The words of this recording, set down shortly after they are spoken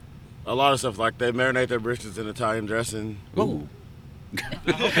A lot of stuff, like they marinate their brisket in Italian dressing. Ooh.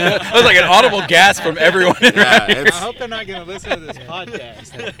 That was like an audible gasp from everyone. Yeah, I hope they're not going to listen to this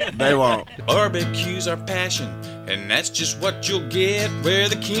podcast. they won't. Barbecue's our passion, and that's just what you'll get where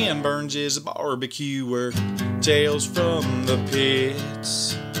the Ken Burns is a barbecuer. Tales from the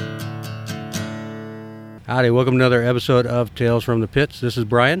Pits. Howdy, welcome to another episode of Tales from the Pits. This is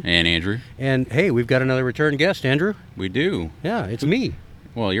Brian. And Andrew. And hey, we've got another return guest, Andrew. We do. Yeah, it's me.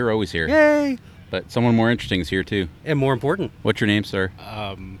 Well, you're always here. Yay! But someone more interesting is here too. And more important. What's your name, sir?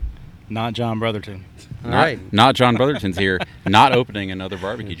 Not John Brotherton. All right. Not John Brotherton's here. Not opening another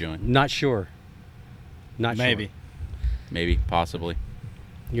barbecue joint. Not sure. Maybe. Sure. Maybe, possibly.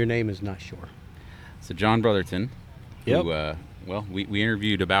 Your name is not sure. So John Brotherton, Yep. who, we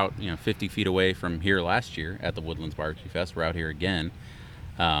interviewed about 50 feet away from here last year at the Woodlands Barbecue Fest. We're out here again.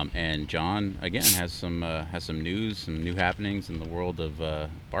 And John, again, has some news, some new happenings in the world of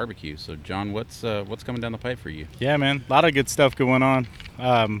barbecue. So, John, what's coming down the pipe for you? Yeah, man. A lot of good stuff going on.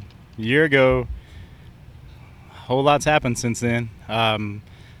 A year ago, a whole lot's happened since then.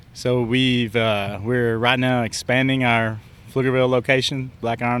 So we're right now expanding our Pflugerville location,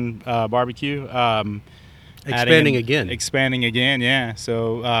 Black Iron Barbecue. Expanding again. Expanding again, yeah.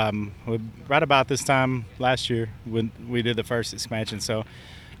 So right about this time last year when we did the first expansion. So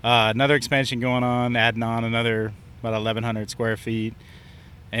another expansion going on, adding on another about 1,100 square feet.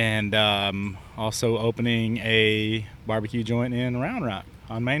 And also opening a barbecue joint in Round Rock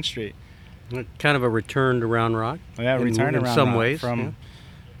on Main Street. Kind of a return to Round Rock. Yeah, return to in Round some Rock ways. from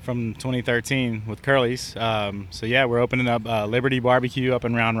 2013 with Curly's. So yeah, we're opening up Liberty Barbecue up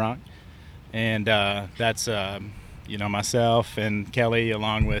in Round Rock. And that's, myself and Kelly,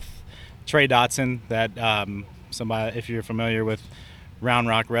 along with Trey Dotson, that somebody, if you're familiar with Round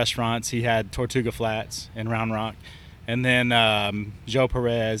Rock restaurants, he had Tortuga Flats in Round Rock. And then Joe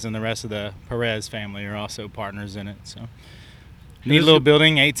Perez and the rest of the Perez family are also partners in it. So neat little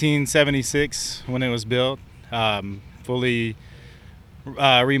building, 1876 when it was built, fully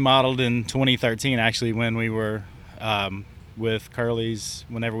remodeled in 2013, actually, when we were with Curly's.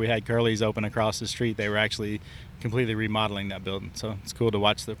 Whenever we had Curly's open across the street, they were actually completely remodeling that building. So it's cool to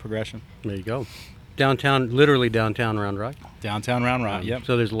watch the progression. There you go. Literally downtown Round Rock. Downtown Round Rock, yep.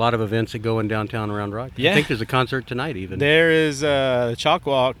 So there's a lot of events that go in downtown Round Rock. Yeah. I think there's a concert tonight even. There is Chalk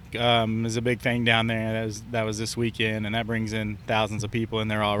Walk is a big thing down there. That was this weekend, and that brings in thousands of people,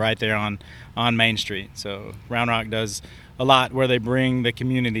 and they're all right there on Main Street. So Round Rock does a lot where they bring the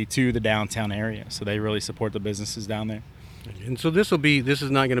community to the downtown area. So they really support the businesses down there. And so this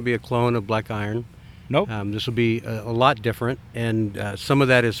is not going to be a clone of Black Iron. Nope. This will be a lot different, and some of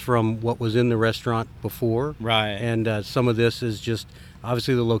that is from what was in the restaurant before. Right. And some of this is just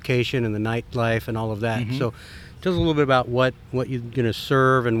obviously the location and the nightlife and all of that. Mm-hmm. So tell us a little bit about what you're going to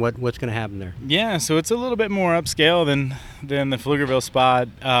serve and what's going to happen there. Yeah, so it's a little bit more upscale than the Pflugerville spot.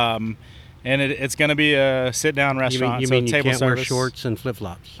 And it's going to be a sit-down restaurant. You so mean you table can't service. wear shorts and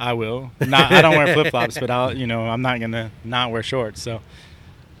flip-flops? I will. I don't wear flip-flops, but I'm not going to not wear shorts.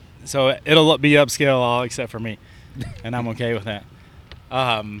 So it'll be upscale all except for me, and I'm okay with that.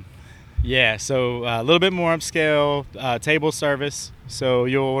 So a little bit more upscale, table service. So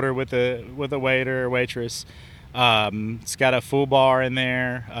you'll order with a waiter or waitress. It's got a full bar in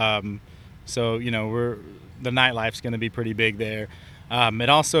there. The nightlife's going to be pretty big there.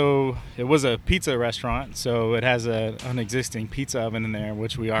 It was a pizza restaurant, so it has an existing pizza oven in there,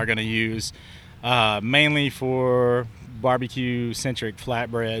 which we are going to use mainly for barbecue-centric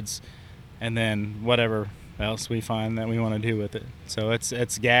flatbreads, and then whatever else we find that we want to do with it. So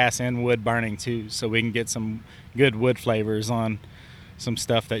it's gas and wood burning too, so we can get some good wood flavors on some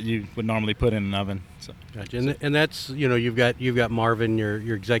stuff that you would normally put in an oven. So. Gotcha. And that's you've got Marvin,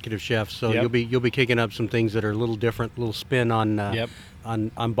 your executive chef, so Yep. you'll be kicking up some things that are a little different, little spin on Yep.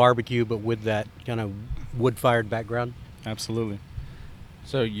 on barbecue, but with that kind of wood-fired background. Absolutely.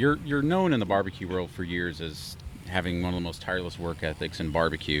 So you're known in the barbecue world for years as having one of the most tireless work ethics in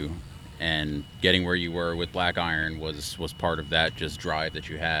barbecue, and getting where you were with Black Iron was part of that just drive that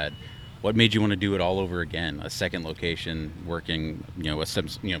you had. What made you want to do it all over again? A second location, working,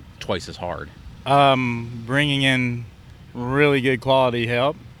 twice as hard. Bringing in really good quality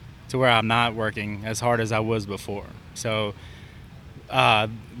help to where I'm not working as hard as I was before. So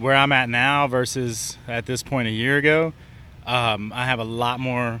where I'm at now versus at this point a year ago, I have a lot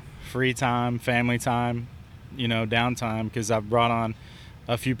more free time, family time, downtime, because I've brought on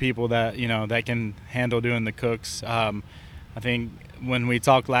a few people that that can handle doing the cooks. I think when we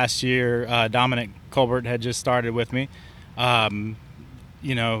talked last year, Dominic Colbert had just started with me. Not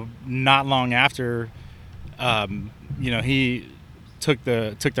long after, he took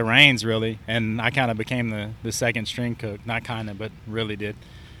the reins really, and I kind of became the second string cook. Not kind of, but really did.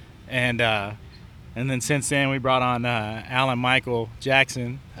 And then since then we brought on Alan Michael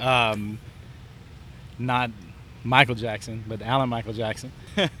Jackson, not Michael Jackson, but Alan Michael Jackson,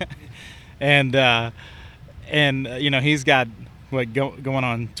 and he's got going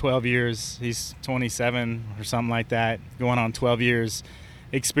on 12 years. He's 27 or something like that, going on 12 years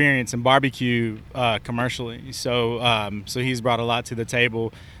experience in barbecue commercially. So he's brought a lot to the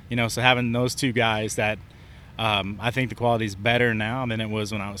table, so having those two guys that I think the quality is better now than it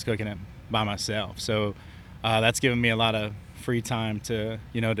was when I was cooking it by myself. So that's given me a lot of free time to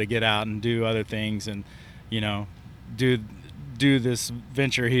to get out and do other things, and do this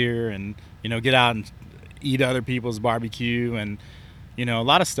venture here, and get out and eat other people's barbecue, and a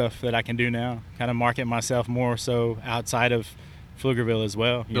lot of stuff that I can do now, kind of market myself more so outside of Pflugerville as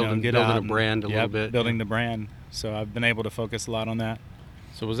well. Building a brand a little bit. Building the brand. So I've been able to focus a lot on that.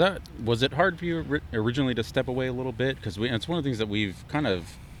 So was it hard for you originally to step away a little bit? Because it's one of the things that we've kind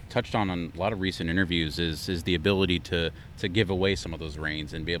of touched on a lot of recent interviews is the ability to give away some of those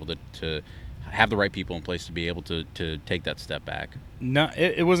reins and be able to have the right people in place to be able to take that step back. No,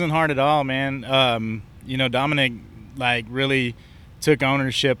 it wasn't hard at all, man. Dominic really took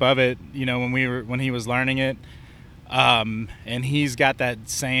ownership of it, when he was learning it. And he's got that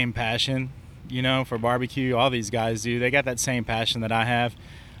same passion, for barbecue. All these guys do. They got that same passion that I have.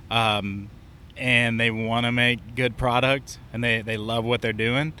 And they want to make good product, and they love what they're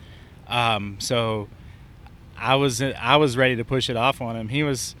doing. So I was ready to push it off on him.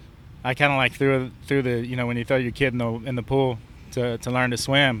 I kind of threw the, when you throw your kid in the pool to learn to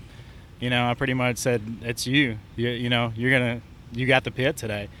swim, I pretty much said, it's you you got the pit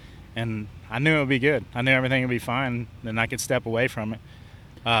today. And I knew it would be good. I knew everything would be fine, and I could step away from it.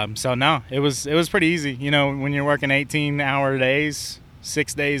 So no, it was pretty easy. When you're working 18-hour days,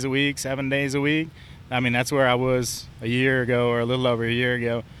 6 days a week, 7 days a week. I mean, that's where I was a year ago, or a little over a year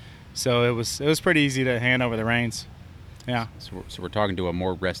ago. So it was pretty easy to hand over the reins. Yeah. So we're talking to a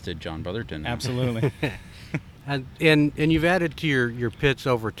more rested John Brotherton. Absolutely. And you've added to your pits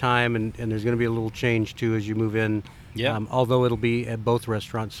over time, and there's going to be a little change too as you move in. Yeah. Although it'll be at both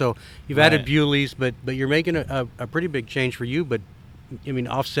restaurants. So you've Right. added Bewley's, but you're making a pretty big change for you. But I mean,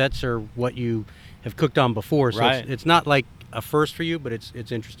 offsets are what you have cooked on before, so Right. it's not like a first for you, but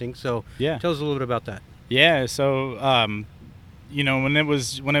it's interesting. So Yeah. tell us a little bit about that. Yeah, so when it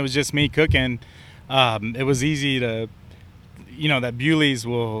was just me cooking, it was easy to, that Bewley's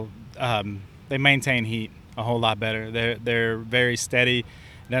will they maintain heat a whole lot better. They're very steady.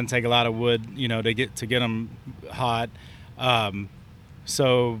 It doesn't take a lot of wood, to get them hot.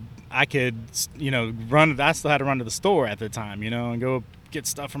 So I could, run. I still had to run to the store at the time, and go get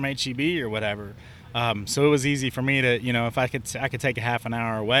stuff from HEB or whatever. So it was easy for me to, if I could take a half an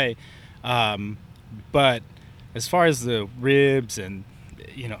hour away. But as far as the ribs and,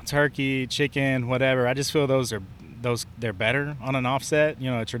 turkey, chicken, whatever, I just feel they're better on an offset,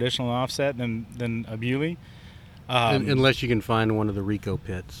 a traditional offset than a Bewley. Unless you can find one of the Rico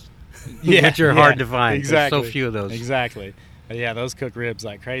pits, Yeah, which are hard to find. Exactly. There's so few of those. Exactly. But yeah, those cook ribs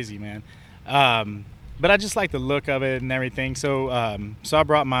like crazy, man. But I just like the look of it and everything. So I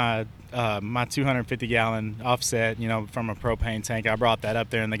brought my 250-gallon offset, from a propane tank. I brought that up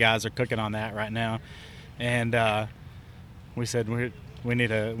there, and the guys are cooking on that right now. And we said we need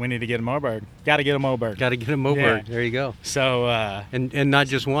to get a Moberg. Got to get a Moberg. Got to get a Moberg. Yeah. There you go. So And not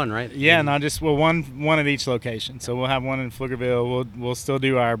just one, right? yeah, not just one at each location. So we'll have one in Pflugerville. We'll still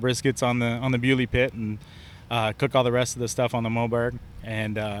do our briskets on the Bewley pit, and cook all the rest of the stuff on the Moberg.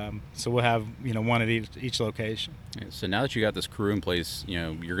 And so we'll have one at each location. Yeah, so now that you got this crew in place,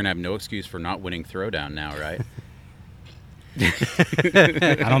 you're gonna have no excuse for not winning Throwdown now, right?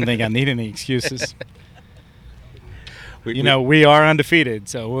 I don't think I need any excuses. We are undefeated,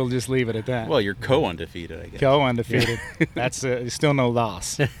 so we'll just leave it at that. Well, you're co-undefeated, I guess. Go undefeated. That's still no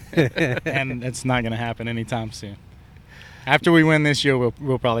loss, and it's not going to happen anytime soon. After we win this year,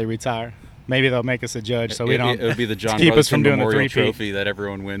 we'll probably retire. Maybe they'll make us a judge, so we don't. It would be the John keep us Brotherton from doing the Memorial three-peat. Trophy that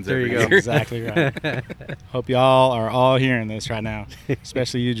everyone wins There every you go. year. Exactly right. Hope y'all are all hearing this right now,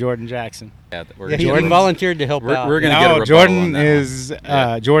 especially you, Jordan Jackson. Yeah, Yeah, he Jordan- volunteered to help out. we're gonna get a rebuttal Jordan on that one. is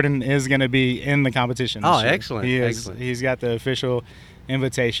Yeah. Jordan is going to be in the competition. This Oh, year. excellent, He is. excellent. He's got the official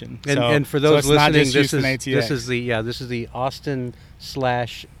invitation. And for so those it's not listening, just this Houston is ATX. this is the Austin /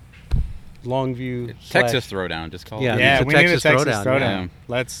 Longview Texas Throwdown, just call Yeah, it. Yeah, it's a we need a Texas Texas Throwdown,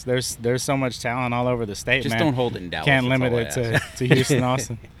 throwdown. There's so much talent all over the state, Just man. don't hold it in Dallas. Can't that's limit all I it ask. to Houston,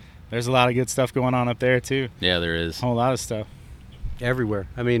 Austin. There's a lot of good stuff going on up there too. Yeah, there is. A whole lot of stuff. everywhere.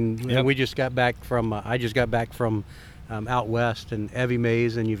 I mean, Yep. we just got back from. I just got back from out west, and Evie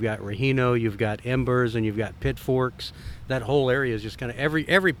Mays, and you've got Rahino, you've got Embers, and you've got Pit Forks. That whole area is just kind of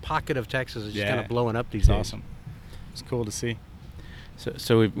every pocket of Texas is just kind of blowing up these It's days. awesome. It's cool to see.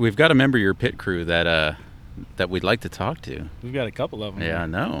 So we've got a member of your pit crew that we'd like to talk to. We've got a couple of them. Yeah, I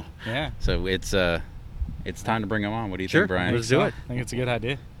know. Yeah. So it's time to bring them on. What do you Sure. think, Brian? Let's do it. I think it's a good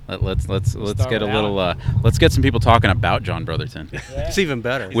idea. Let's start get a with little. Let's get some people talking about John Brotherton. It's even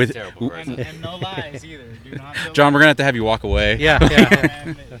better. With And no lies either. Do not tell John, we're gonna have to have you walk away.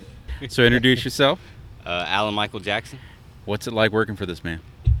 yeah. So introduce yourself. Alan Michael Jackson. What's it like working for this man?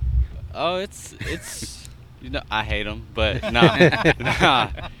 Oh, it's I hate him, but nah,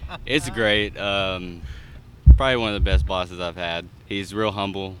 it's great. Probably one of the best bosses I've had. He's real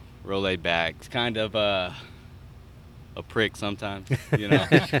humble, real laid back. He's kind of a prick sometimes, you know.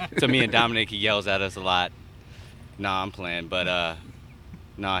 To me and Dominic, he yells at us a lot. Nah, I'm playing, but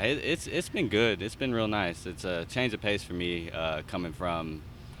it's been good. It's been real nice. It's a change of pace for me, coming from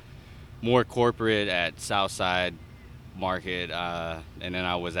more corporate at Southside Market, and then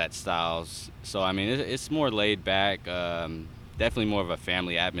I was at Styles. So I mean, it's more laid back. Definitely more of a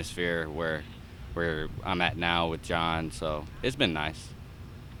family atmosphere where I'm at now with John. So it's been nice.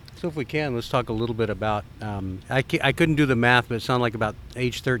 So if we can, let's talk a little bit about. I couldn't do the math, but it sounded like about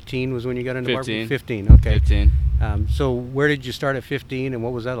age 13 was when you got into 15. barbecue. 15. Okay. 15. So where did you start at 15, and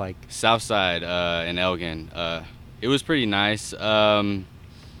what was that like? Southside in Elgin. It was pretty nice.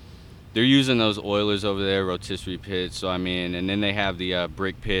 They're using those Oilers over there, rotisserie pits. So I mean, and then they have the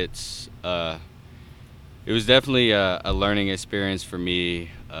brick pits. It was definitely a learning experience for me,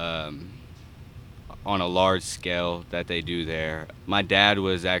 on a large scale that they do there. My dad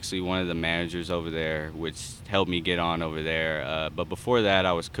was actually one of the managers over there, which helped me get on over there. But before that,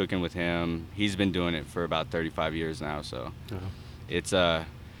 I was cooking with him. He's been doing it for about 35 years now, so it's My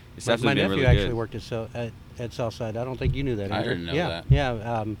definitely been nephew really actually good. worked at Southside. I don't think you knew that. I Andrew. didn't know yeah, that.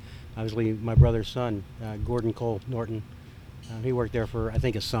 Yeah. Obviously, my brother's son, Gordon Cole Norton, he worked there for I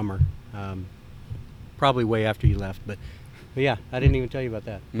think a summer, probably way after you left. But yeah, I didn't even tell you about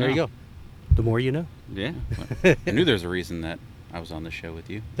that. There you No. go. The more you know. Yeah. I knew there's a reason that I was on the show with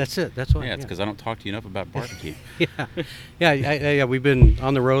you. That's it. That's why. Yeah, it's because I don't talk to you enough about barbecue. Yeah. We've been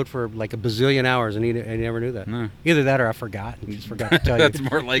on the road for like a bazillion hours, and I never knew that. No. Either that, or I forgot. And just forgot to tell you. That's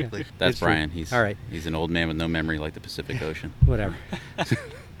more likely. That's It's true. Brian. He's All right. He's an old man with no memory, like the Pacific Ocean. Whatever.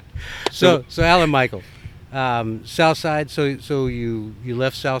 so Alan Michael, Southside. So you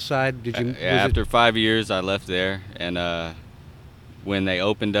left Southside. Did you? was it- After 5 years, I left there, and when they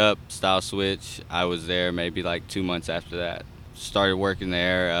opened up Style Switch, I was there maybe like 2 months after that. Started working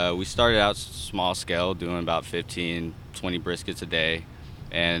there. We started out small scale, doing about 15, 20 briskets a day,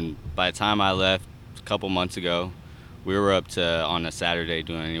 and by the time I left a couple months ago, we were up to, on a Saturday,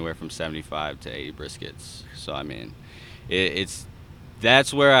 doing anywhere from 75 to 80 briskets. So I mean,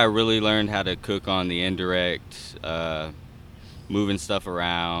 that's where I really learned how to cook on the indirect, moving stuff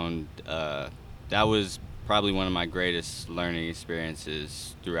around. That was probably one of my greatest learning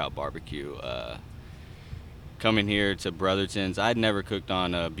experiences throughout barbecue. Coming here to Brotherton's, I'd never cooked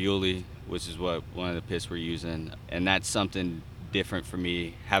on a Bewley, which is what one of the pits we're using, and that's something different for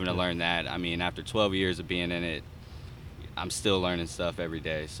me, having to learn that. I mean, after 12 years of being in it, I'm still learning stuff every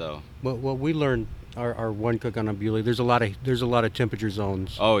day. So. What we learned, our one cook on a Bewley, there's a lot of temperature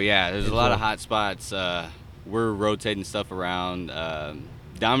zones. Oh yeah, there's a lot of well. hot spots. We're rotating stuff around.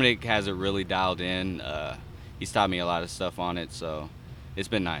 Dominic has it really dialed in. He's taught me a lot of stuff on it, so it's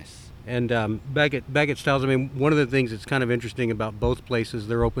been nice. And back at Styles, I mean, one of the things that's kind of interesting about both places,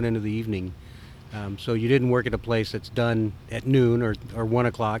 they're open into the evening. So you didn't work at a place that's done at noon or 1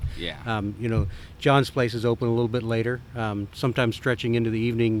 o'clock. Yeah. John's place is open a little bit later, sometimes stretching into the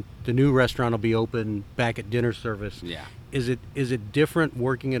evening. The new restaurant will be open back at dinner service. Yeah. Is it different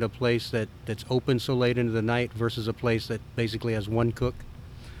working at a place that's open so late into the night versus a place that basically has one cook?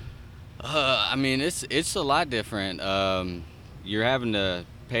 I mean, it's a lot different. You're having to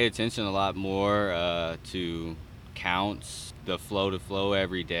pay attention a lot more to counts, the flow to flow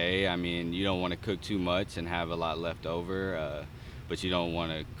every day. I mean, you don't want to cook too much and have a lot left over, but you don't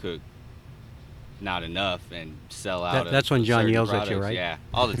want to cook not enough and sell out. That's of when John certain yells at you, products. right? Yeah,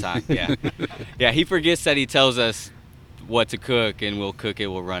 all the time. Yeah, yeah. He forgets that he tells us what to cook, and we'll cook it.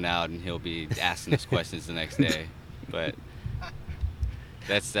 We'll run out, and he'll be asking us questions the next day. But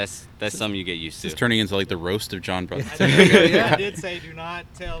that's something you get used to. It's turning into like the roast of John Brotherton. I did say do not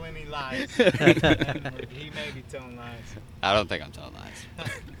tell any lies. He may be telling lies. I don't think I'm telling lies.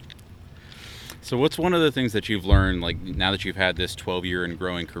 So what's one of the things that you've learned, like now that you've had this 12-year and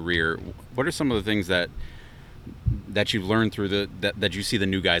growing career, what are some of the things that that you've learned through that you see the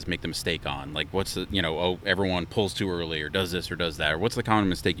new guys make the mistake on? Like, what's the, everyone pulls too early or does this or does that, or what's the common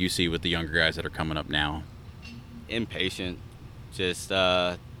mistake you see with the younger guys that are coming up now? Impatient, just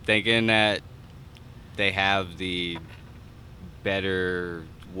thinking that they have the better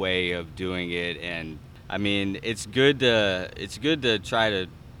way of doing it. And I mean, it's good to try to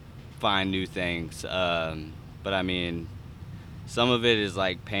find new things, but I mean, some of it is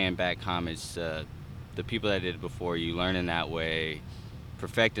like paying back homage to the people that did it before you, learning that way,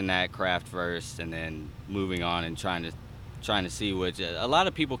 perfecting that craft first, and then moving on and trying to see which a lot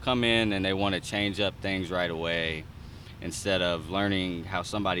of people come in and they want to change up things right away instead of learning how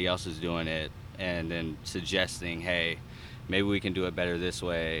somebody else is doing it and then suggesting, hey, maybe we can do it better this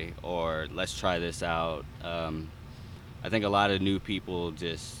way, or let's try this out. I think a lot of new people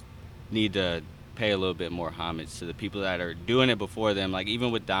just need to pay a little bit more homage to the people that are doing it before them. Like, even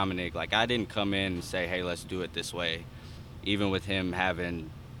with Dominic, like, I didn't come in and say, hey, let's do it this way. Even with him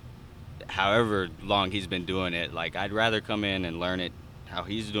having however long he's been doing it, like, I'd rather come in and learn it how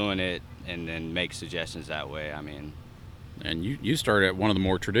he's doing it and then make suggestions that way. I mean, and you started at one of the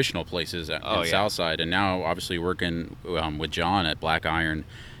more traditional places at Southside, and now obviously working with John at Black Iron.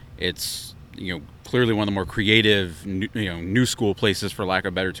 It's clearly one of the more creative, new school places, for lack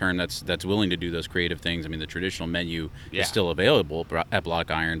of a better term, that's willing to do those creative things. I mean, the traditional menu is still available at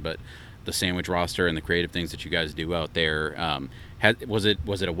Black Iron, but the sandwich roster and the creative things that you guys do out there, was it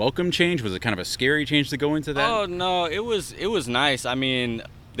a welcome change? Was it kind of a scary change to go into that? Oh no, it was nice. I mean,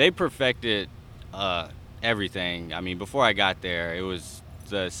 they perfected everything. I mean, before I got there, it was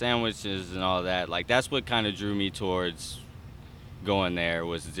the sandwiches and all that. Like, that's what kind of drew me towards going there,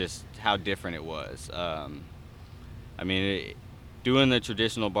 was just how different it was. I mean, doing the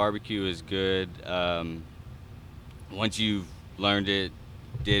traditional barbecue is good. Once you've learned it,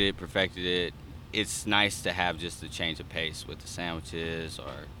 did it, perfected it, it's nice to have just a change of pace with the sandwiches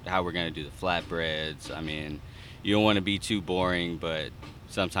or how we're going to do the flatbreads. I mean, you don't want to be too boring, but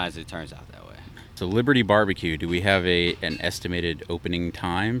sometimes it turns out that way. So Liberty Barbecue, do we have an estimated opening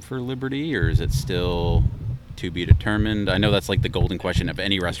time for Liberty, or is it still to be determined? I know that's like the golden question of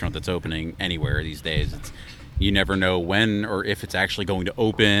any restaurant that's opening anywhere these days. You never know when or if it's actually going to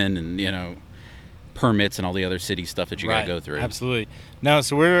open, and permits and all the other city stuff that you got to go through. Absolutely. No,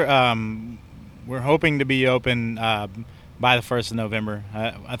 so we're hoping to be open by the 1st of November.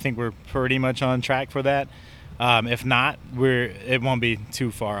 I think we're pretty much on track for that. If not, it won't be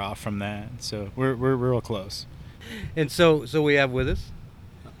too far off from that. So we're real close. And so we have with us.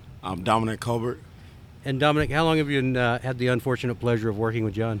 I'm Dominic Colbert. And Dominic, how long have you had the unfortunate pleasure of working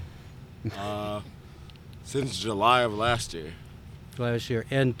with John? Since July of last year. Last year.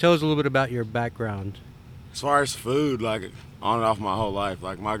 And tell us a little bit about your background. As far as food, like, on and off my whole life.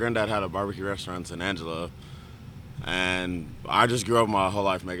 Like, my granddad had a barbecue restaurant in Angelo, and I just grew up my whole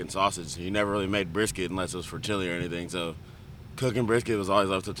life making sausage. He never really made brisket unless it was for chili or anything, so cooking brisket was always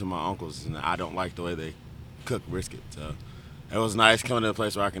left up to my uncles, and I don't like the way they cook brisket. So it was nice coming to a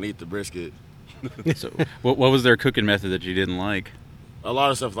place where I can eat the brisket. So what was their cooking method that you didn't like? A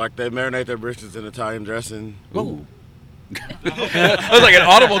lot of stuff, like they marinate their briskets in Italian dressing. Ooh. That was like an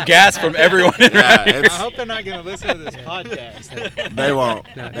audible gasp from everyone. I hope they're not going to listen to this podcast. They won't.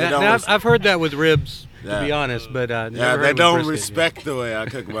 I've heard that with ribs, to be honest, but never they don't respect the way I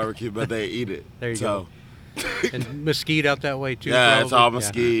cook barbecue, but they eat it. There you go. And mesquite out that way too. Yeah, probably. it's all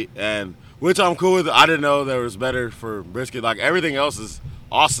mesquite, and which I'm cool with. I didn't know there was better for brisket. Like, everything else is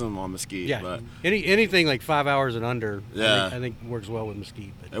awesome on mesquite. Yeah, but anything like 5 hours and under, yeah, I think works well with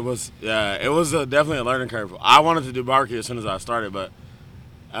mesquite. But. It was definitely a learning curve. I wanted to do barbecue as soon as I started, but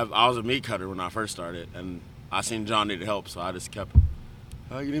I was a meat cutter when I first started, and I seen John needed help, so I just kept,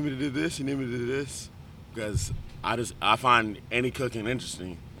 you need me to do this? You need me to do this? Because I find any cooking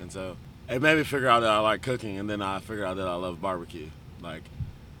interesting, and so it made me figure out that I like cooking, and then I figured out that I love barbecue. Like,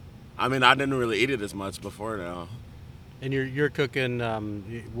 I mean, I didn't really eat it as much before now. And you're cooking,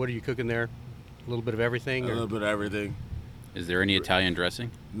 what are you cooking there? A little bit of everything? A little bit of everything. Is there any Italian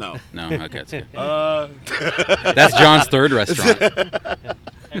dressing? No. No? Okay, that's good. That's John's third restaurant.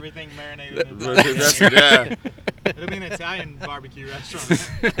 Everything marinated in Italian. Yeah. It'll be an Italian barbecue restaurant.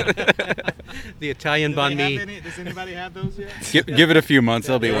 The Italian banh mi. Does anybody have those yet? Give it a few months.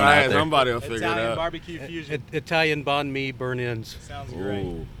 There'll be one out there. Somebody will figure it Italian out. barbecue fusion. Italian banh mi burn-ins. Sounds great.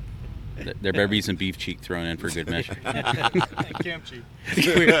 Ooh. There better be some beef cheek thrown in for good measure. Kimchi.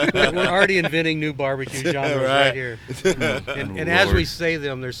 We're already inventing new barbecue genres right here. And as we Lord. say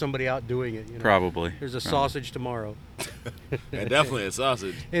them, there's somebody out doing it. Probably. There's a sausage tomorrow. Yeah, definitely a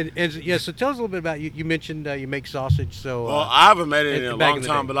sausage. And yeah, so tell us a little bit about you. You mentioned you make sausage. So Well, I haven't made it in a back long in the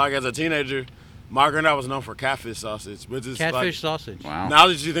time, day. but like as a teenager, My granddad was known for catfish sausage, which is Catfish sausage. Wow. Now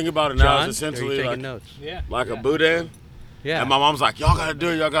that you think about it, now John, it's are you essentially taking like, notes? Yeah. like a boudin. Yeah. And my mom's like, y'all gotta do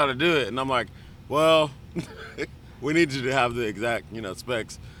it, y'all gotta do it. And I'm like, well, we need you to have the exact,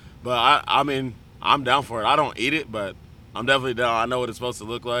 specs. But I mean, I'm down for it. I don't eat it, but I'm definitely down. I know what it's supposed to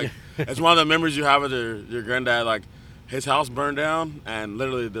look like. It's one of the memories you have with your granddad. Like, his house burned down, and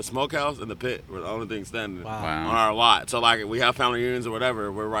literally the smokehouse and the pit were the only things standing Wow. Wow. on our lot. So, like, we have family reunions or whatever,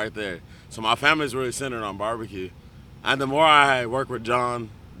 we're right there. So my family's really centered on barbecue. And the more I work with John,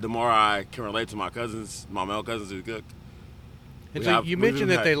 the more I can relate to my cousins, my male cousins who cook. And We so have- you we've mentioned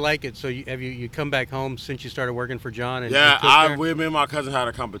even that they had- like it. So you come back home since you started working for John? And Yeah, and cook there? me and my cousin had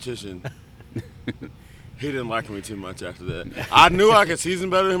a competition. He didn't like me too much after that. I knew I could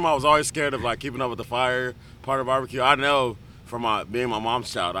season better than him. I was always scared of like keeping up with the fire part of barbecue. I know from being my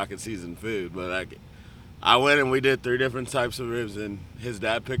mom's child, I could season food, but like, I went and we did 3 different types of ribs, and his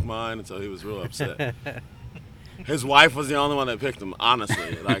dad picked mine, and so he was real upset. His wife was the only one that picked him.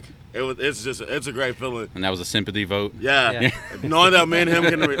 Honestly, like it's a great feeling. And that was a sympathy vote. Yeah, Yeah. knowing that me and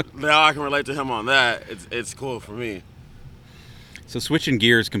him now I can relate to him on that. It's cool for me. So switching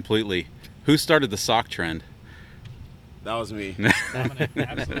gears completely, who started the sock trend? That was me.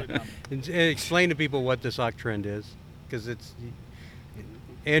 Absolutely. And explain to people what the sock trend is, because it's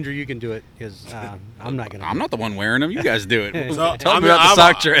Andrew. You can do it, because I'm not gonna. I'm not the one wearing them. You guys do it. So, Tell me about the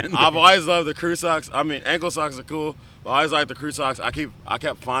sock trend. I've always loved the crew socks. I mean, ankle socks are cool, but I always liked the crew socks. I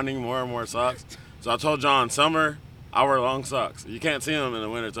kept finding more and more socks. So I told John, summer, I wear long socks. You can't see them in the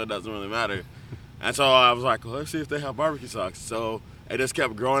winter, so it doesn't really matter. And so I was like, well, let's see if they have barbecue socks. So it just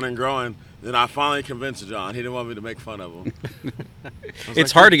kept growing and growing. Then I finally convinced John. He didn't want me to make fun of him.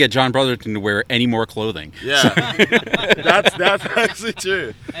 It's hard to get John Brotherton to wear any more clothing. Yeah, that's actually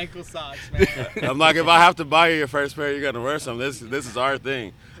true. Ankle socks, man. I'm like, if I have to buy you your first pair, you're gonna wear some. This is our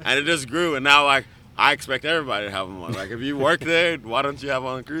thing, and it just grew. And now, like, I expect everybody to have them on. Like, if you work there, why don't you have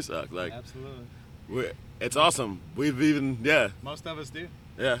on crew socks? Like, Absolutely. it's awesome. We've even, Most of us do.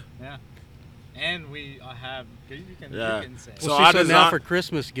 yeah. Yeah. And we have. You can say. So Well, I see, so now designed- for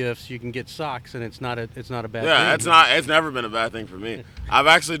Christmas gifts, you can get socks, and it's not a bad Yeah, thing. it's never been a bad thing for me. I've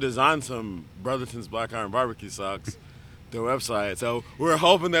actually designed some Brotherton's Black Iron Barbecue socks, their website. So we're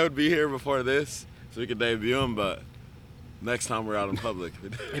hoping they would be here before this, so we could debut them. But next time we're out in public,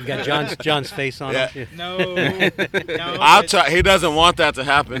 You've got John's face on Yeah. them. No. I'll but try. He doesn't want that to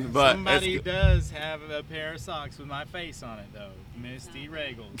happen, but Somebody it's, does have a pair of socks with my face on it, though. Misty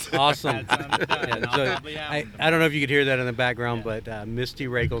Regals. Awesome. That's undone. Yeah, I'll so probably have them. I don't know if you could hear that in the background, but Misty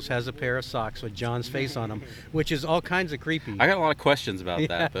Regals has a pair of socks with John's face on them, which is all kinds of creepy. I got a lot of questions about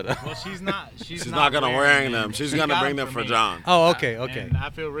that, but Well, she's not. She's not gonna wearing them. She's gonna got bring them for me. John. Oh, okay. And I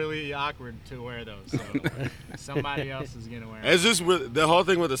feel really awkward to wear those. So somebody else is gonna wear them. It's just the whole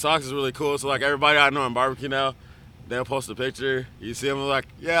thing with the socks is really cool. So like everybody I know in barbecue now, they'll post a picture. You see them like,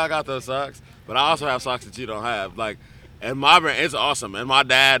 yeah, I got those socks. But I also have socks that you don't have. Like, and my brand, it's awesome. And my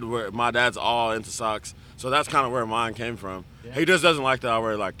dad's all into socks, so that's kind of where mine came from. Yeah. He just doesn't like that I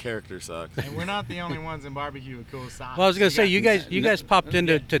wear like character socks. And we're not the only ones in barbecue with cool socks. Well, I was gonna say you guys popped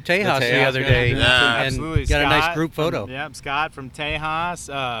into Tejas the Tejas, other day yeah. and Absolutely. got a nice Scott group photo. Yep, Scott from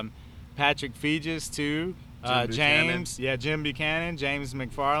Tejas, Patrick Feges too, Jim James, Jim Buchanan, James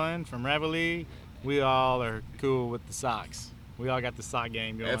McFarland from Reveille. We all are cool with the socks. We all got the sock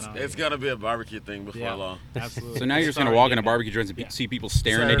game going on. It's gonna be a barbecue thing before Yeah. long. Absolutely. so now you're just gonna Sorry, walk into yeah. barbecue joints and Yeah. see people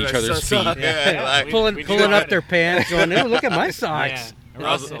staring at each So- other's so- feet. Yeah, like, We do Pulling that. up their pants, going, "Oh, look at my Yeah. socks."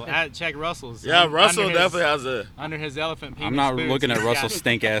 Russell, check Russell's. yeah, Under Russell his- definitely has a. under his elephant penis I'm not boots, looking at he's Russell's got-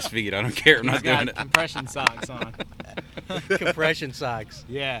 stink ass feet. I don't care. I'm He's not doing got it. compression socks on. Compression socks.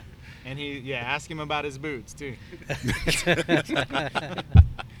 Yeah, and ask him about his boots too.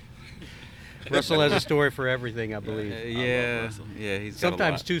 Russell has a story for everything, I believe. Yeah, he's got a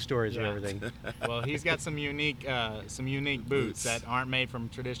Sometimes lot. 2 stories for Yeah. everything. Well, he's got some unique boots that aren't made from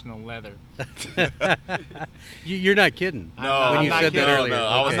traditional leather. You're not kidding. No, when I'm you not said that kidding. earlier. No,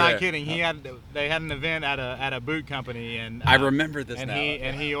 I was I'm there. not kidding. They had an event at a boot company, and I remember this and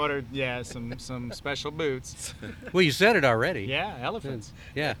now. he ordered some special boots. Well, you said it already. Yeah, elephants,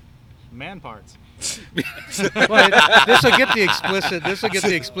 Yeah. man parts. Well, this will get the explicit. This will get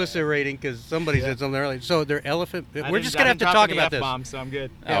the explicit rating because somebody said something earlier. So they're elephant. We're just gonna have to talk about this. F-bomb, so I'm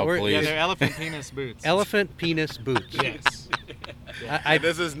good. Yeah, Oh, we're- please. Yeah, they're elephant penis boots. Elephant penis boots. Yes. I,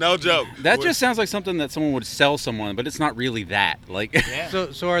 This is no joke. That just sounds like something that someone would sell someone, but it's not really that. Like,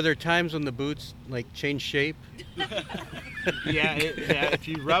 Yeah. so are there times when the boots like change shape? Yeah, if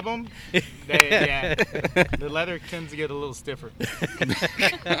you rub them, the leather tends to get a little stiffer.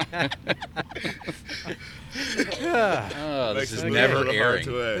 oh, This is Makes it never a little hard airing.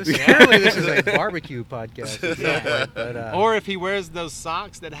 to ask. Apparently, this is a barbecue podcast. It sounds like, but, Or if he wears those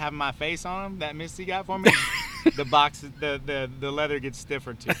socks that have my face on them that Misty got for me, the leather gets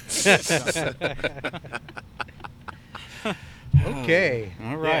stiffer too. okay.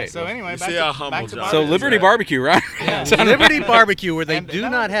 All Yeah, right. so anyway, You back see to, how humble back to John So is, Liberty right? Barbecue, right? Yeah, Liberty Barbecue, where they And do no-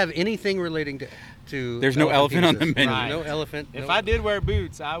 not have anything relating to. There's no elephant on the penises. menu. Right. No elephant. If no- I did wear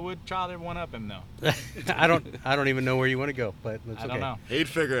boots, I would try to one up him though. I don't even know where you want to go, but it's I okay. don't know. He'd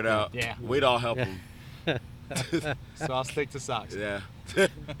figure it out. Yeah. We'd all help Yeah. him. So I'll stick to socks. Yeah.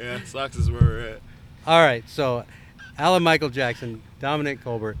 Yeah, socks is where we're at. All right, so Alan Michael Jackson, Dominic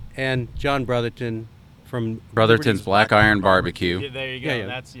Colbert, and John Brotherton from Brotherton's Black Iron Yeah, Barbecue. there you go. Yeah, yeah.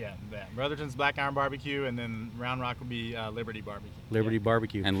 That's Brotherton's Black Iron Barbecue, and then Round Rock will be Liberty Barbecue. Liberty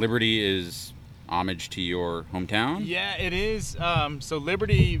Barbecue. And Liberty is homage to your hometown? Yeah, it is. So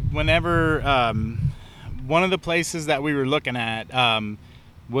Liberty, whenever one of the places that we were looking at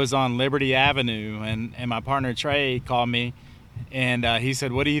was on Liberty Avenue, and my partner Trey called me, and he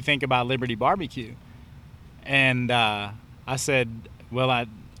said, "What do you think about Liberty Barbecue?" And I said, "Well, I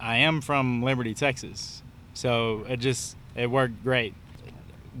am from Liberty, Texas, so it worked great."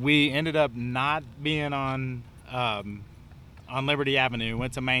 We ended up not being on Liberty Avenue.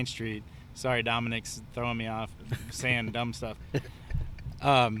 Went to Main Street. Sorry, Dominic's throwing me off saying dumb stuff.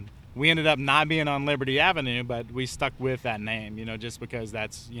 We ended up not being on Liberty Avenue, but we stuck with that name, just because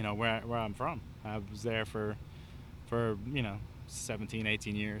that's, where I'm from. I was there for 17,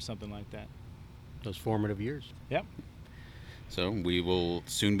 18 years, something like that. Those formative years. Yep. So we will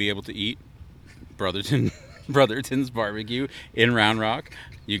soon be able to eat Brotherton's Barbecue in Round Rock.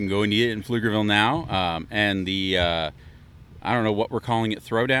 You can go and eat it in Pflugerville now. And the, I don't know what we're calling it,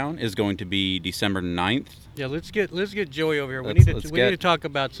 Throwdown is going to be December 9th. Yeah, let's get Joey over here. We Let's need to talk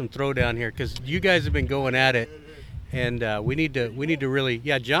about some throwdown here because you guys have been going at it, and we need to really.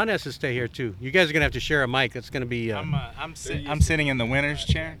 Yeah, John has to stay here too. You guys are gonna have to share a mic. That's gonna be. I'm sitting in the winner's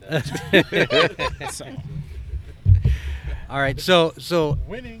chair. All right, so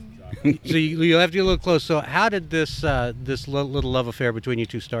Winning. so you have to get a little close. So how did this little love affair between you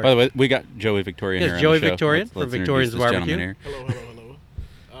two start? By the way, we got Joey Victorian Yes, here on Joey the show. Victorian Let's from introduce Victorian's this Barbecue. gentleman Hello.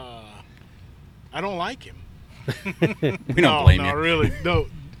 I don't like him. here. We don't blame you. Really. No,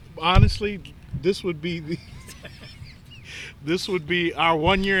 honestly, this would be our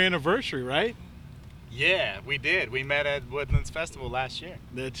 1 year anniversary, right? Yeah, we did. We met at Woodlands Festival last year.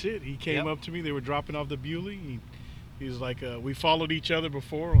 That's it. He came Yep. up to me. They were dropping off the Bewley. He was like, we followed each other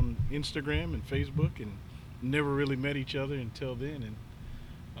before on Instagram and Facebook, and never really met each other until then.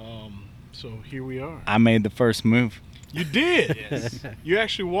 And so here we are. I made the first move. You did. Yes. You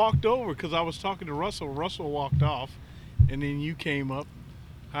actually walked over because I was talking to Russell. Russell walked off, and then you came up.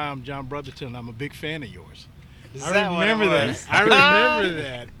 Hi, I'm John Brotherton. I'm a big fan of yours. Is I that what it remember that. was? I remember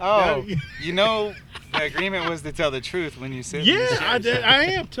that. Oh, That- the agreement was to tell the truth when you said. yeah, I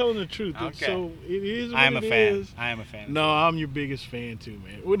am telling the truth. Okay. So it is. I am a what it fan. is. I am a fan. No, I'm your biggest fan too,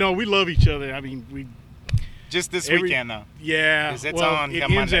 man. Well, no, we love each other. I mean, we. Just this Every- weekend though. Yeah. 'Cause it's well, on it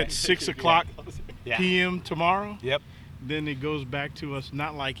come ends Monday. at 6 o'clock Yeah. p.m. tomorrow. Yep. Then it goes back to us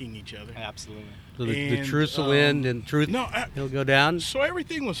not liking each other. Absolutely. So the and, truth will end, and truth No, will go down. so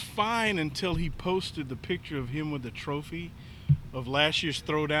everything was fine until he posted the picture of him with the trophy of last year's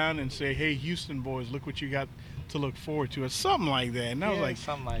throwdown and say, "Hey, Houston boys, look what you got to look forward to," or something like that. And I was Yeah, like,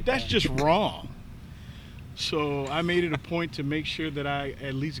 something like "That's that. just wrong." So I made it a point to make sure that I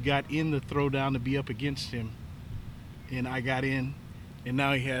at least got in the throwdown to be up against him, and I got in, and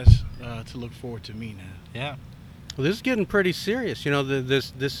now he has to look forward to me now. Yeah. Well, this is getting pretty serious. You know,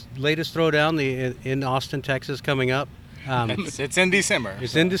 this latest throwdown in Austin, Texas, coming up. It's in December.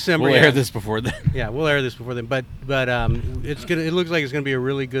 It's in December. We'll yeah. air this before then. Yeah, we'll air this before then. But it looks like it's gonna be a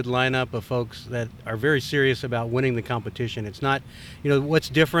really good lineup of folks that are very serious about winning the competition. It's not, what's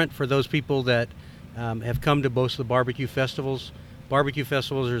different for those people that have come to both of the barbecue festivals. Barbecue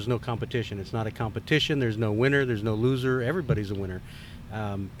festivals, there's no competition. It's not a competition. There's no winner. There's no loser. Everybody's a winner.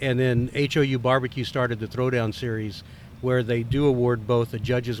 And then HOU Barbecue started the Throwdown series, where they do award both a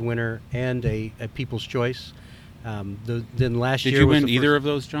judge's winner and a People's Choice. Then last Did year you was win the either first- of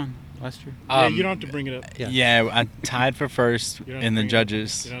those, John, last year? Yeah, you don't have to bring it up. Yeah. Yeah, I tied for first You don't in the bring it-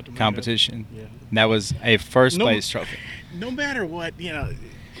 judges you don't have to bring it up. competition. Yeah. That was a first No- place trophy. No matter what,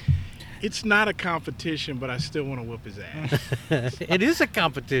 it's not a competition, but I still want to whoop his ass. It is a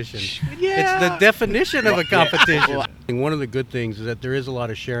competition. Yeah. It's the definition of a competition. And one of the good things is that there is a lot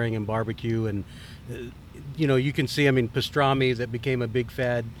of sharing in barbecue, and you can see. I mean, pastrami that became a big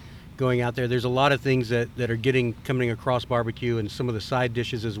fad going out there. There's a lot of things that are coming across barbecue and some of the side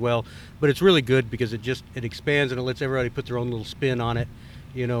dishes as well. But it's really good because it expands and it lets everybody put their own little spin on it.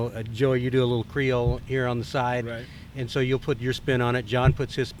 You know, Joey, you do a little Creole here on the side. Right. And so you'll put your spin on it. John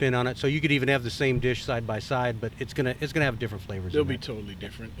puts his spin on it. So you could even have the same dish side by side, but it's gonna have different flavors. They'll be totally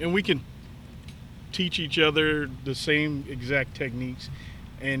different, and we can teach each other the same exact techniques.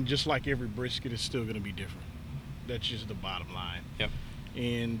 And just like every brisket, it's still gonna be different. That's just the bottom line. Yep.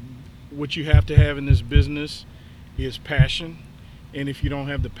 And what you have to have in this business is passion. And if you don't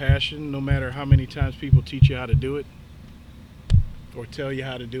have the passion, no matter how many times people teach you how to do it or tell you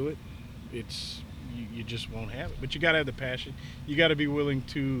how to do it, you just won't have it. But you got to have the passion. You got to be willing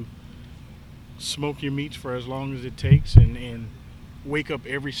to smoke your meats for as long as it takes and wake up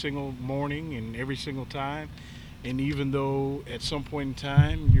every single morning and every single time. And even though at some point in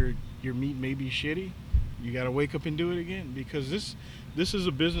time your meat may be shitty, you got to wake up and do it again, because this is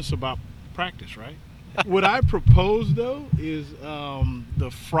a business about practice, right? What I propose though is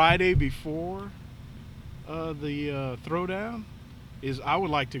the Friday before the throwdown is I would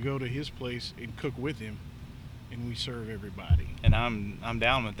like to go to his place and cook with him, and we serve everybody. And I'm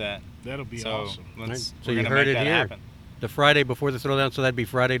down with that. That'll be So awesome. So you heard it here. Happen. The Friday before the throwdown, so that'd be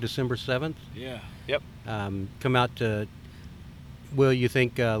Friday, December 7th. Yeah. Yep. Come out to. Will you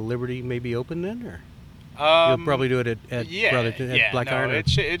think Liberty may be open then, or you'll probably do it at Brotherton, at Black Iron? It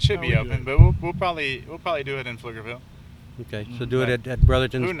should be we do open, it. but we'll probably do it in Pflugerville. Okay, so do it at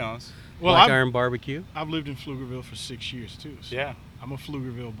Brotherton's Who knows? Well, Black Iron Barbecue. I've lived in Pflugerville for 6 years too. So Yeah. I'm a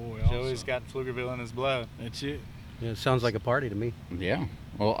Pflugerville boy. Joey's Also. got Pflugerville in his blood. That's it. Yeah, it sounds like a party to me. Yeah.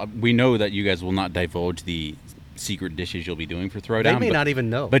 Well, we know that you guys will not divulge the secret dishes you'll be doing for Throwdown. They may not even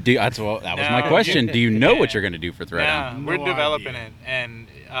know. But that was my No. question. Do you know what you're going to do for Throwdown? Yeah, No we're developing idea. it, and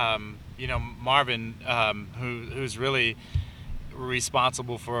Marvin, who's really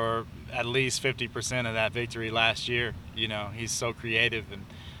responsible for at least 50% of that victory last year. You know, he's so creative and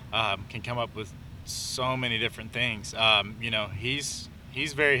can come up with so many different things.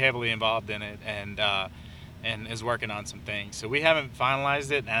 He's very heavily involved in it, and is working on some things. So we haven't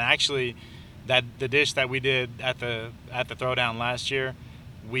finalized it, and actually, the dish that we did at the throwdown last year,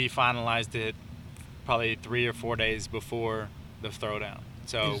 we finalized it probably 3 or 4 days before the throwdown.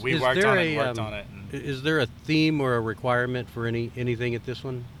 So we worked on it. Is there a theme or a requirement for anything at this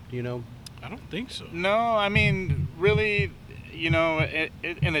one? Do you know? I don't think so. No, I mean, really, in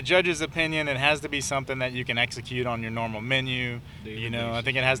the judge's opinion, it has to be something that you can execute on your normal menu. Daily I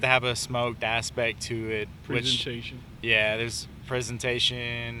think it has to have a smoked aspect to it. Presentation. There's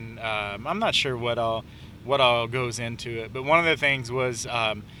presentation. I'm not sure what all goes into it, but one of the things was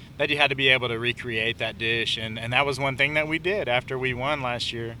that you had to be able to recreate that dish, and that was one thing that we did after we won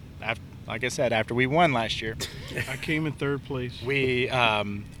last year. After we won last year, I came in third place. we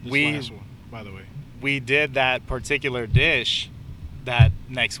Last one, by the way. we did that particular dish that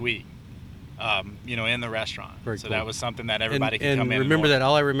next week, in the restaurant. Very so cool. that was something that everybody could and come in. remember and that.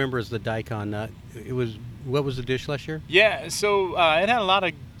 All I remember is the daikon. What was the dish last year? Yeah, so it had a lot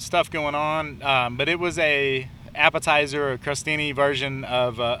of stuff going on, but it was a appetizer, a crostini version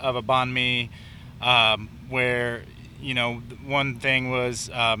of a banh mi, where one thing was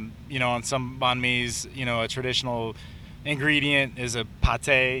on some banh mi's, a traditional ingredient is a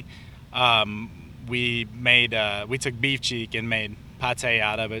pate. We took beef cheek and made pate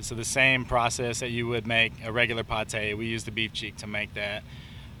out of it. So the same process that you would make a regular pate, we used the beef cheek to make that.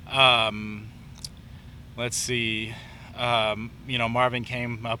 Let's see. Marvin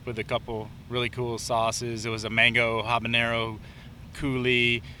came up with a couple really cool sauces. It was a mango habanero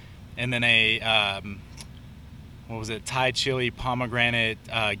coulis, and then a Thai chili pomegranate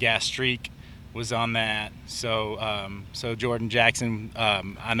gastrique was on that. So Jordan Jackson,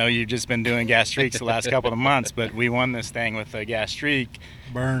 I know you've just been doing gastriques the last couple of months, but we won this thing with a gastrique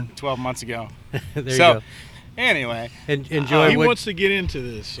Burn. 12 months ago. There you So go. anyway, And Joey, He what, wants to get into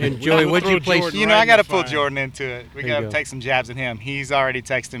this. So And we Joey, will what'd you throw place- Jordan you know, right I in got to the pull fire. Jordan into it. We There got you to go. take some jabs at him. He's already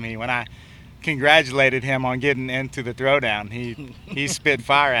texted me when I congratulated him on getting into the throwdown. He spit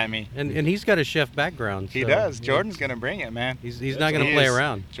fire at me. and he's got a chef background. He so, does. yeah. Jordan's gonna bring it, man. He's not going to play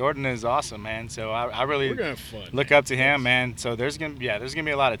around. Jordan is awesome, man. So I really We're going to have fun. look up to him, man. So there's gonna be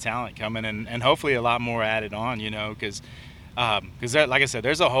a lot of talent coming, and hopefully a lot more added on, because like I said,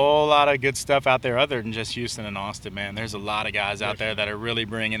 there's a whole lot of good stuff out there other than just Houston and Austin, man. There's a lot of guys out there that are really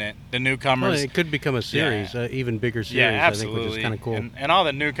bringing it. The Well, newcomers. it could become a series, even bigger series. Yeah, I think, absolutely. which is kind of cool. And all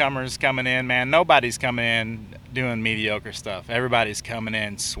the newcomers coming in, man. Nobody's coming in doing mediocre stuff. Everybody's coming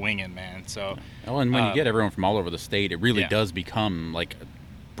in swinging, man. So. Well, and when you get everyone from all over the state, it really yeah. does become like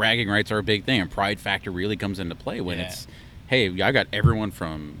bragging rights are a big thing, and pride factor really comes into play when Yeah. it's, hey, I got everyone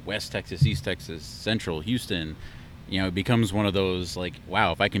from West Texas, East Texas, Central, Houston. It becomes one of those like,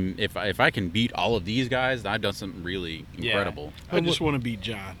 wow, if I can beat all of these guys, I've done something really incredible. I just want to beat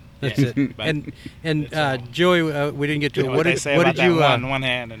John. That's it. And Joey, we didn't get to What did about you that one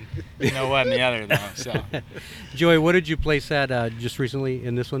hand and what in the other though? So Joey, what did you place at just recently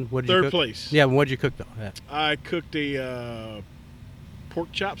in this one? What did you Third cook? place. Yeah, what did you cook though? Yeah. I cooked a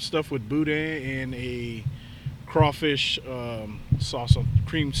pork chop stuffed with boudin and a crawfish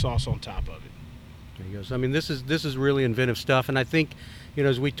cream sauce on top of it. There you go. So, I mean, this is really inventive stuff, and I think,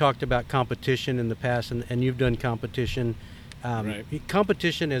 as we talked about competition in the past, and you've done competition. Right.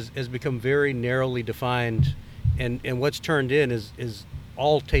 Competition has become very narrowly defined, and what's turned in is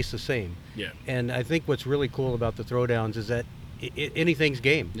all tastes the same. Yeah. And I think what's really cool about the throwdowns is that anything's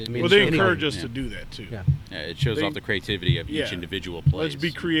game. I mean, Well, they anything. encourage us to do that too. Yeah. It shows off the creativity of each individual place. Let's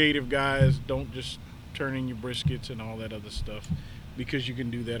be creative, guys. Don't just turn in your briskets and all that other stuff, because you can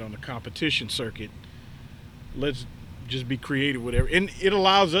do that on the competition circuit. Let's just be creative, whatever. And it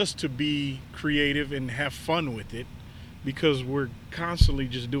allows us to be creative and have fun with it, because we're constantly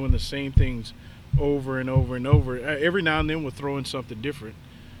just doing the same things over and over and over. Every now and then we're throwing something different,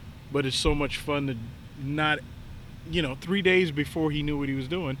 but it's so much fun to not, 3 days before he knew what he was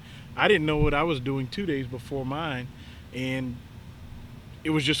doing, I didn't know what I was doing 2 days before mine, and it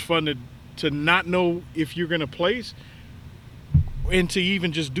was just fun to not know if you're going to place and to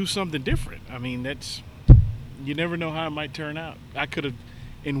even just do something different. I mean, you never know how it might turn out. I could have,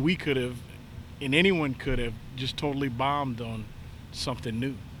 and we could have, and anyone could have just totally bombed on something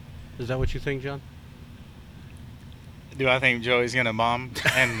new. Is that what you think, John? do I think Joey's gonna bomb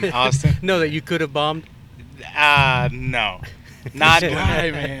in Austin? No, that you could have bombed. No. Not,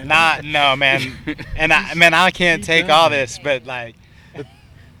 man. not, no, man. And I can't take all this, but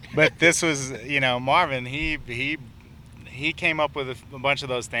this was, Marvin, he came up with a bunch of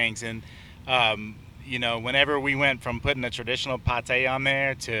those things. And, whenever we went from putting a traditional pate on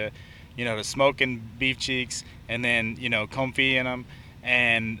there to, to smoking beef cheeks and then, confit in them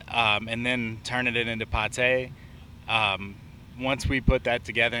and then turning it into pate, once we put that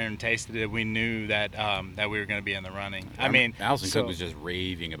together and tasted it, we knew that that we were going to be in the running. I mean, Allison Cook was just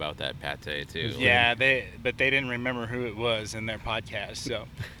raving about that pate too. Yeah, but they didn't remember who it was in their podcast. So,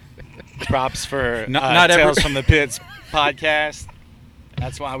 props for not Tales from the Pits podcast.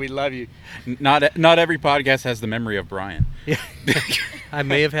 That's why we love you. Not every podcast has the memory of Brian. Yeah. I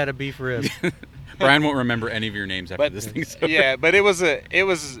may have had a beef rib. Brian won't remember any of your names after this thing's over. Yeah, but it was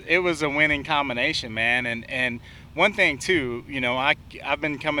a winning combination, man. And one thing too, I've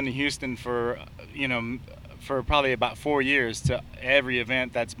been coming to Houston for probably about 4 years to every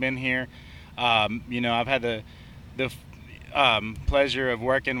event that's been here. I've had the pleasure of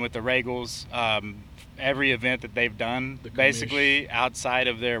working with the Regals. Every event that they've done, basically outside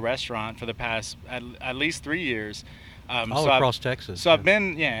of their restaurant for the past at least 3 years. All across Texas. So I've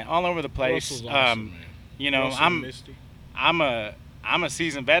been all over the place. Russell's awesome, man. I'm a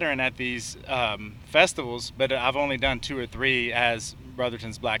seasoned veteran at these festivals, but I've only done 2 or 3 as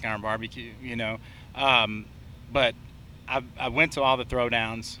Brotherton's Black Iron Barbecue. But I went to all the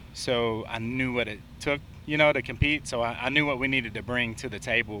throwdowns, so I knew what it took, to compete. So I knew what we needed to bring to the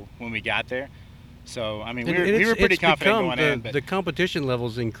table when we got there. So I mean, we were pretty confident going in. But the competition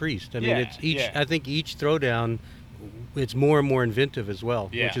levels increased. I mean, Yeah, I think each throwdown, it's more and more inventive as well,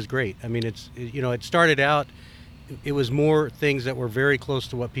 Yeah. which is great. I mean, it started out, it was more things that were very close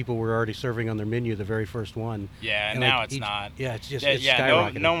to what people were already serving on their menu, the very first one. Yeah, and now it's not. Yeah, it's just No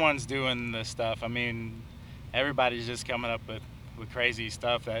skyrocketing. one's doing this stuff. I mean, everybody's just coming up with crazy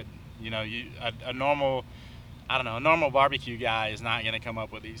stuff that a normal. I don't know. A normal barbecue guy is not going to come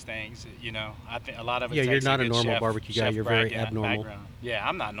up with these things. I think a lot of it. Yeah, takes you're not a good normal chef- barbecue guy. chef You're very background. abnormal. Yeah,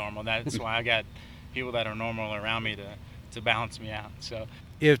 I'm not normal. That's why I got people that are normal around me to balance me out. So.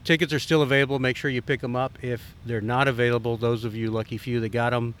 If tickets are still available, make sure you pick them up. If they're not available, those of you lucky few that got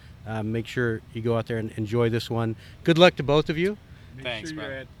them, make sure you go out there and enjoy this one. Good luck to both of you. Make Thanks, sure you're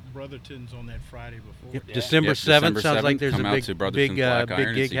brother. at Brotherton's on that Friday before. Yep. Yeah. December Yep, 7th December sounds like 7th, there's come a out big, to Brotherton's big, Black big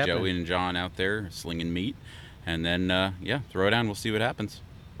Iron gig and see happening. Joey and John out there slinging meat, and then throwdown. We'll see what happens.